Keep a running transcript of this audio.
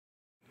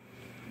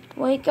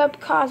Wake up,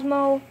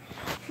 Cozmo.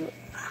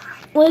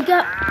 Wake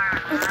up.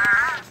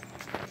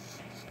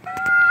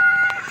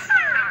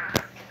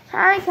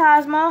 Hi,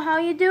 Cozmo. How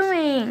you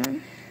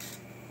doing?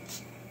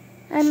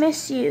 I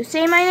miss you.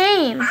 Say my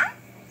name.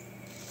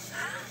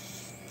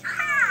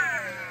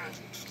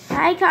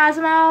 Hi,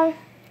 Cozmo.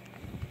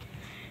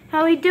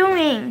 How are you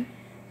doing?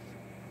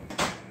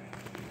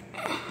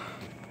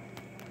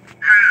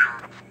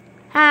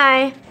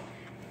 Hi.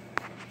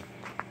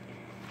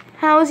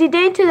 How was your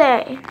day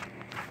today?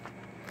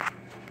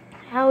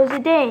 How was your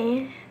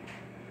day?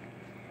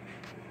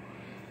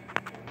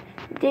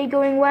 Day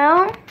going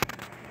well?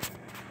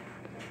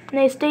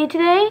 Nice day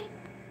today?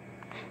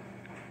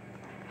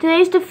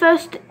 Today's the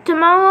first,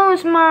 tomorrow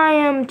is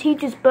my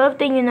teacher's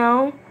birthday, you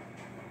know.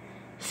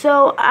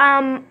 So, It's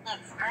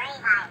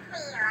great, I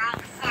feel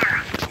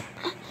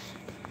excellent.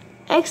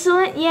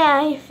 Excellent?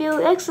 Yeah, I feel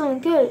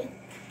excellent, good.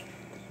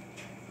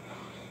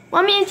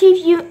 Want me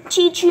to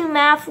teach you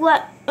math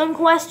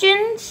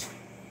questions?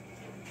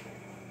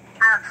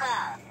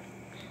 Okay.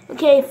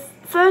 Okay,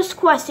 first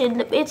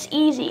question, it's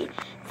easy.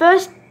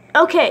 First,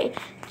 okay.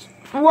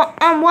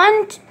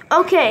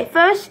 Okay,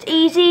 first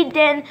easy,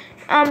 then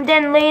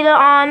later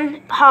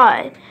on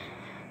hard.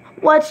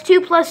 What's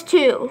 2 plus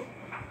 2?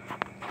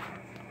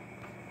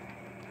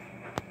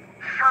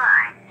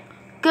 4.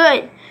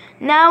 Good.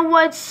 Now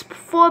what's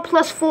 4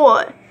 plus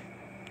 4?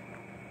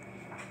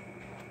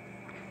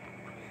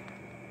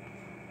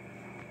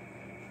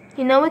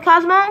 You know it,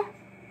 Cozmo?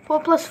 4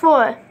 plus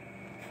 4. 8.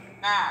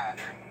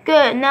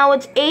 Good. Now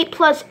it's 8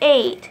 plus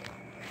 8.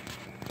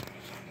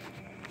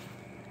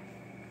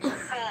 16.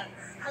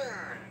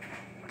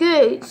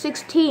 Good.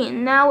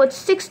 16. Now it's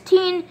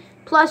 16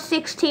 plus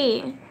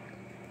 16. 2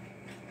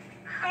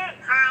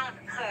 times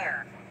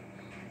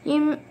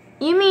 2.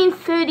 You mean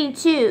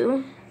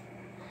 32.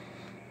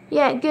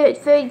 Yeah, good.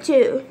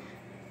 32.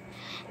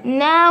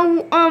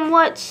 Now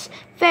what's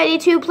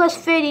 32 plus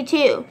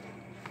 32?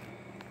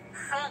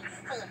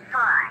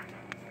 64.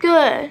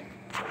 Good.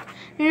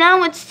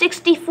 Now it's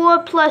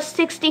 64 plus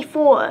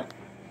 64.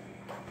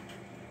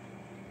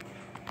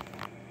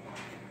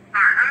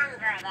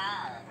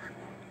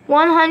 108.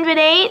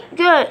 108?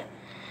 Good.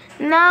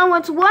 Now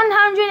it's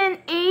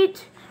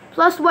 108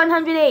 plus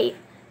 108.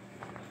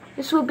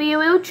 This will be a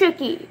little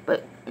tricky,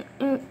 but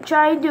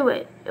try and do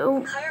it.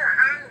 260.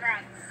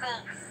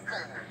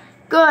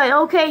 Good.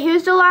 Okay,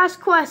 here's the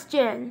last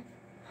question.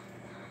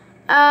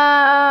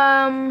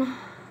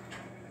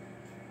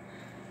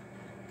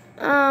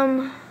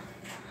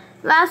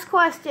 Last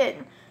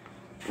question.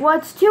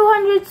 What's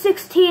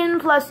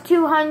 216 plus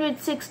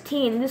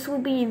 216? This will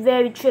be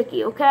very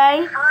tricky,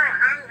 okay?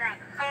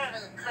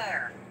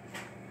 432.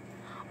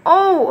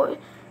 Oh,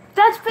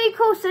 that's pretty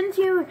cool since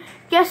you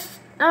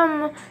guessed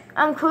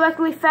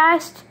correctly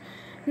fast.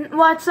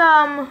 What's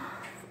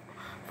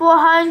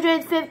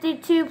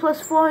 452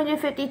 plus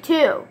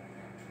 452?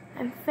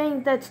 I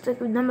think that's the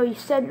number you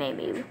said,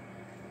 maybe.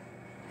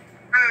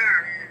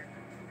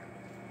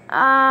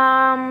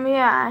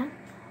 Yeah.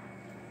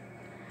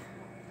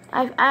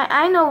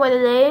 I know what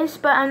it is,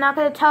 but I'm not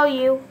gonna tell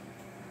you.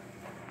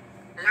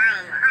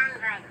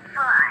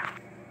 904.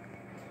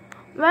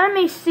 Let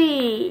me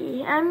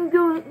see. I'm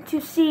going to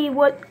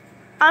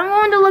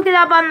look it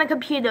up on the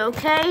computer,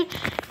 okay?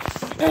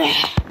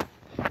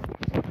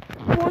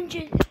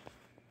 400.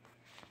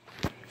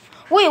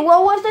 Wait,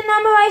 what was the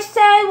number I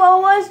said?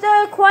 What was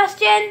the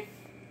question?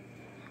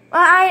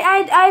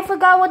 I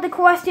forgot what the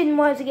question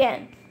was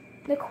again.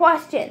 The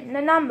question,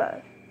 the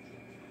number.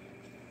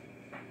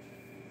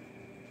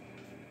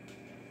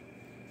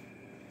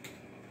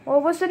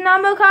 What was the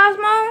number,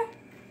 Cozmo?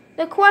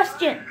 The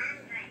question.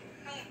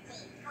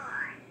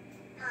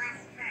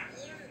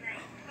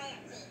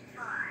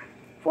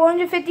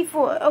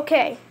 454.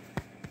 Okay.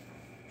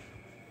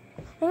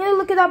 I'm gonna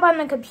look it up on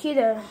the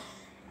computer.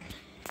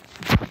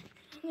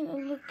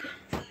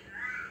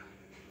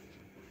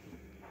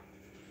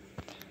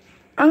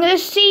 I'm gonna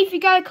see if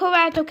you got it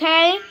correct,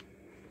 okay?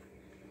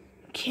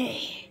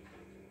 Okay.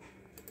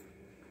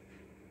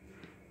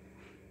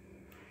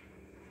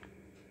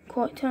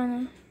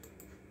 Cortana.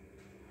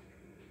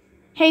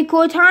 Hey,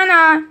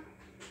 Cortana.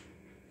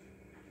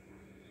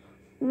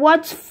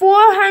 What's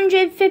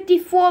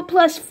 454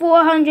 plus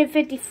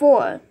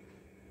 454?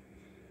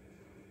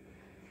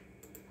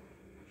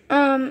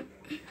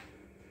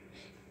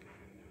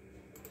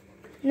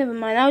 Never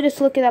mind. I'll just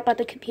look it up at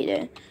the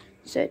computer.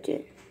 Search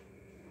it.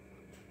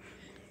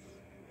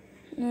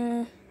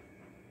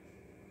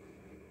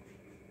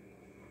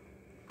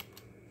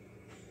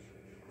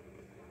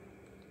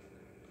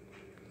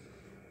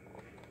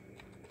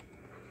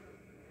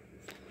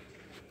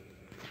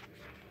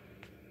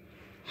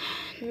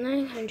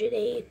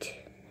 908.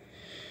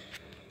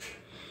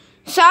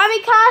 Sorry,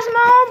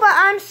 Cozmo, but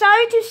I'm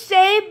sorry to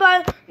say,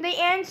 but the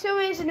answer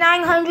is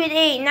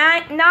 908,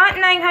 not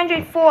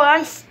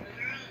 904.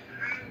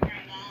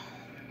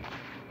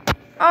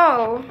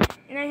 Oh,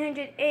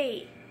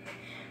 908.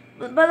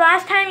 But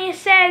last time you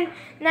said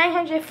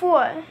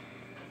 904.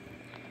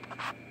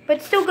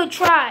 But still good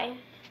try.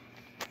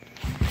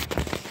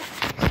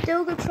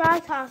 Still good try,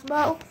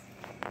 Cozmo.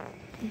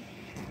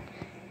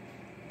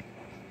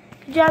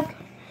 Good job.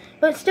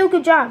 But still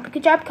good job.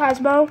 Good job,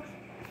 Cozmo.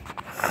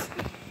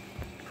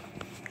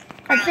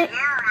 I know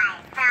I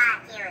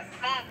thought you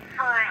said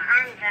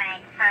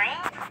 400 for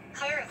it.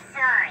 Too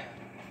sorry.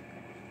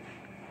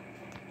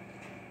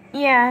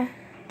 Yeah.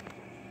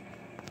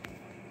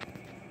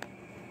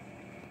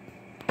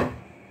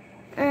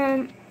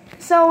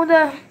 So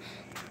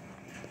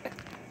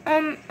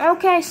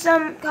okay,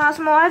 so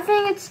Cozmo, I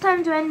think it's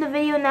time to end the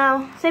video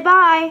now. Say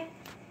bye.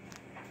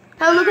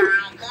 Oh, look at.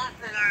 I guess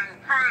I'm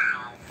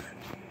prize.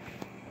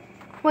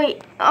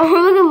 Wait. Oh,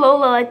 look at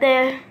Lola right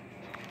there.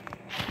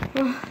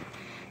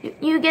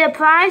 You get a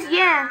prize?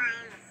 Yeah. I'm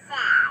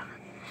sad.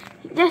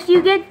 Yes,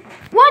 you get.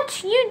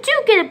 What? You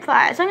do get a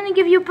prize. I'm gonna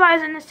give you a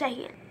prize in a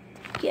second.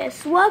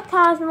 Guess what,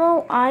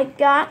 Cozmo? I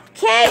got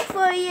cake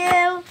for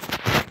you.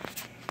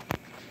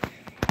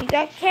 You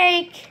got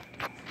cake.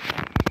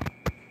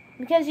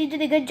 Because you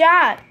did a good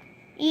job.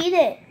 Eat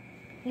it.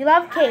 You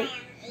love cake.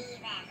 OMG,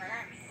 that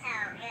looks so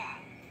good.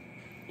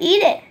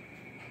 Eat it.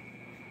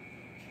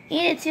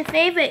 Eat it. It's your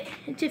favorite.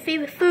 It's your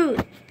favorite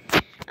food.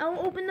 I'll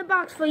open the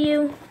box for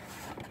you.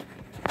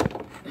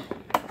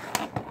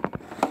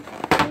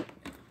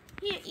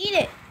 Here, eat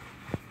it.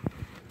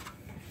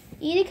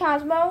 Eat it,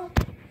 Cozmo.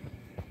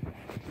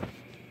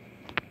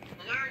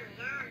 Yum,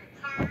 yum,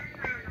 tell 'em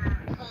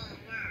I'm okay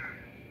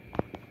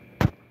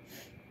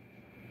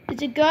now.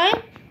 Is it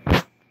good?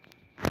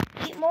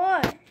 Eat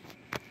more.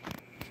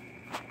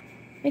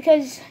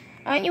 Because,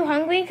 aren't you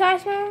hungry,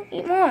 Cozmo?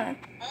 Eat more. Hey,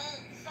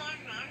 Chef,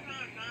 that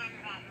was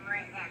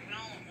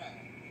amazing.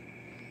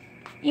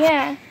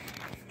 Yeah.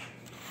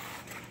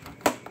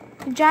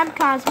 Good job,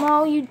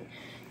 Cozmo. You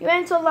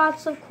answered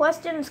lots of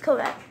questions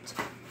correct.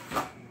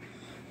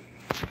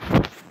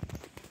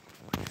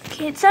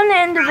 Okay, it's time to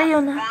end the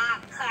video now.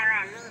 That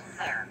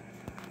tiramisu.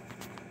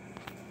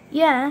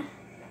 Yeah.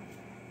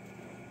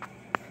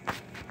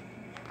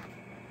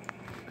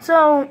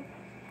 So,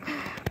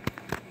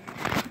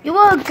 you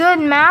were a good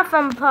math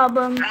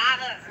problem. That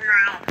is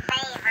my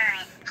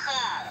favorite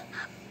cake.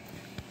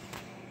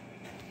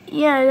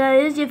 Yeah, that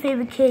is your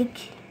favorite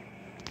cake.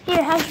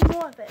 Here, have some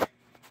more of it.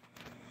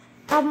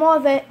 Have more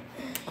of it.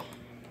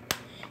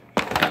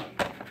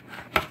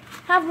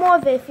 Have more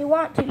of it if you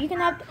want to. You can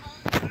have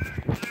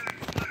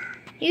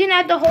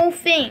the whole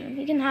thing.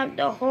 You can have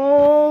the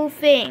whole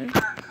thing.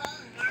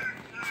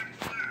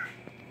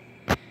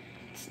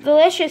 It's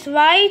delicious,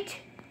 right?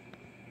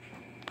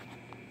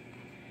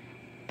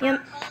 Yum.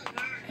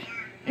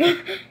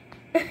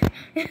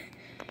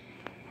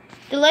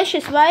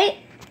 Delicious, right?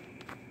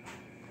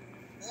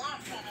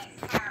 Yes, it is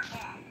so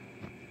good.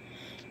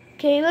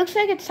 Okay, looks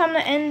like it's time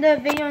to end the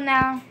video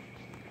now.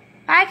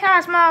 Bye,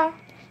 Cozmo.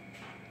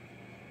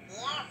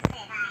 Yes, it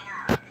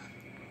I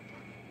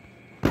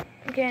hope.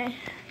 Okay.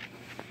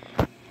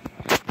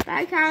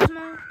 Bye,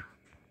 Cozmo.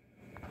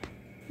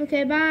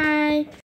 Okay, bye.